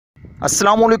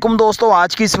अस्सलाम वालेकुम दोस्तों,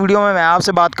 आज की इस वीडियो में मैं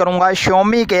आपसे बात करूंगा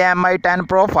Xiaomi के Mi 10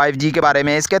 Pro 5G के बारे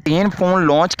में। इसके 3 फ़ोन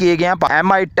लॉन्च किए गए हैं।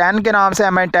 Mi 10 के नाम से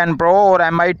Mi 10 Pro और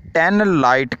Mi 10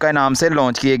 Lite के नाम से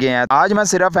लॉन्च किए गए हैं। आज मैं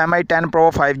सिर्फ Mi 10 Pro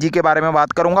 5G के बारे में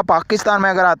बात करूंगा। पाकिस्तान में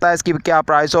अगर आता है इसकी क्या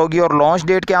प्राइस होगी और लॉन्च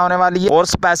डेट क्या होने वाली है और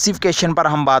स्पेसिफिकेशन पर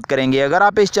हम बात करेंगे। अगर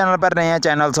आप इस चैनल पर नए हैं,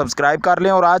 चैनल सब्सक्राइब कर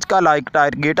लें। और आज का लाइक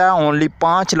टारगेट है ओनली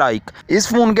 5 लाइक। इस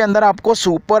फ़ोन के अंदर आपको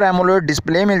सुपर एमोलेड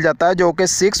डिस्प्ले मिल जाता है जो कि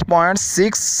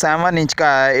 6.67 इंच का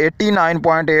है।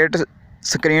 89.8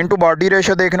 स्क्रीन टू बॉडी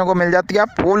रेशो देखने को मिल जाती है।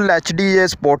 फुल HD ये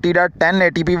स्पोर्टेड है।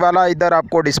 1080p वाला इधर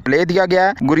आपको डिस्प्ले दिया गया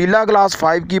है। गोरिल्ला ग्लास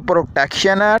 5 की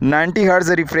प्रोटेक्शन है। 90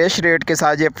 हर्ट्ज रिफ्रेश रेट के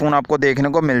साथ ये फ़ोन आपको देखने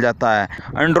को मिल जाता है।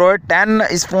 एंड्रॉयड 10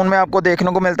 इस फ़ोन में आपको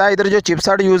देखने को मिलता है। इधर जो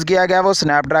चिपसेट यूज़ किया गया है वो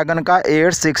स्नैपड्रैगन का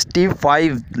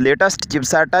 865 लेटेस्ट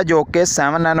चिपसेट है जो कि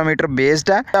 7 नैनोमीटर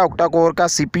बेस्ड है। ऑक्टा कोर का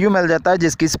CPU मिल जाता है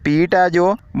जिसकी स्पीड है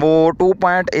जो वो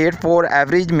 2.84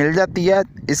 एवरेज मिल जाती है।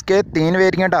 इसके 3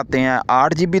 वेरिएंट आते हैं,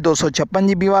 8GB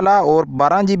 256GB वाला और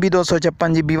 12GB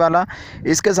 256GB वाला।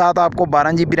 इसके साथ आपको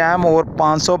 12GB रैम और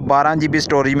 512GB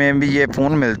स्टोरेज में भी ये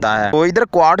फ़ोन मिलता है। तो इधर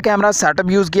क्वाड कैमरा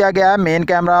सेटअप यूज़ किया गया है। मेन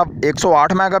कैमरा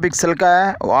 108 मेगापिक्सल का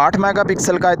है। 8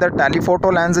 मेगापिक्सल का इधर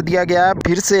टेलीफोटो लेंस दिया गया है।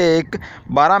 फिर से एक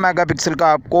 12 मेगापिक्सल का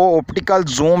आपको ऑप्टिकल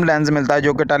जूम लेंस मिलता है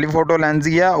जो कि टेलीफोटो लेंस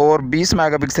ही है। और 20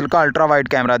 मेगापिक्सल का अल्ट्रा वाइड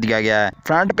कैमरा दिया गया है।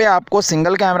 फ्रंट पे आपको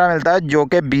सिंगल कैमरा मिलता है जो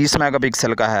कि 20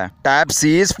 मेगापिक्सल का है। टाइप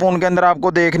सी इस फ़ोन के अंदर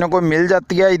आपको देखने को मिल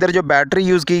जाती है। इधर जो बैटरी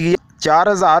यूज़ की गई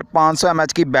 4500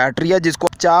 mAh की बैटरी है जिसको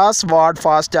 50 वाट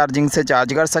फास्ट चार्जिंग से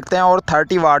चार्ज कर सकते हैं और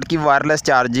 30 वाट की वायरलेस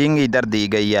चार्जिंग इधर दी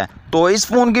गई है। तो इस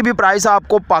फ़ोन की भी प्राइस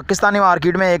आपको पाकिस्तानी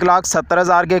मार्केट में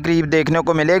 1,70,000 के करीब देखने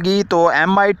को मिलेगी। तो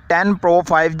Mi 10 Pro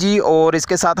 5G और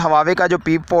इसके साथ हवावे का जो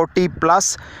P40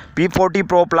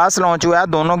 Pro Plus लॉन्च हुआ है,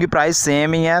 दोनों की प्राइस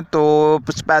सेम ही है। तो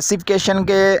स्पेसिफिकेशन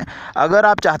के अगर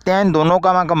आप चाहते हैं इन दोनों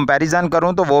का मैं कंपैरिजन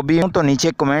करूं तो वो भी हूं, तो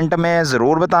नीचे कमेंट में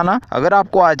ज़रूर बताना। अगर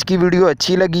आपको आज की वीडियो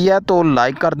अच्छी लगी है तो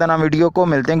लाइक कर देना वीडियो को।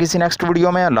 मिलते हैं किसी नेक्स्ट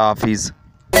वीडियो में। अल्लाह हाफिज़।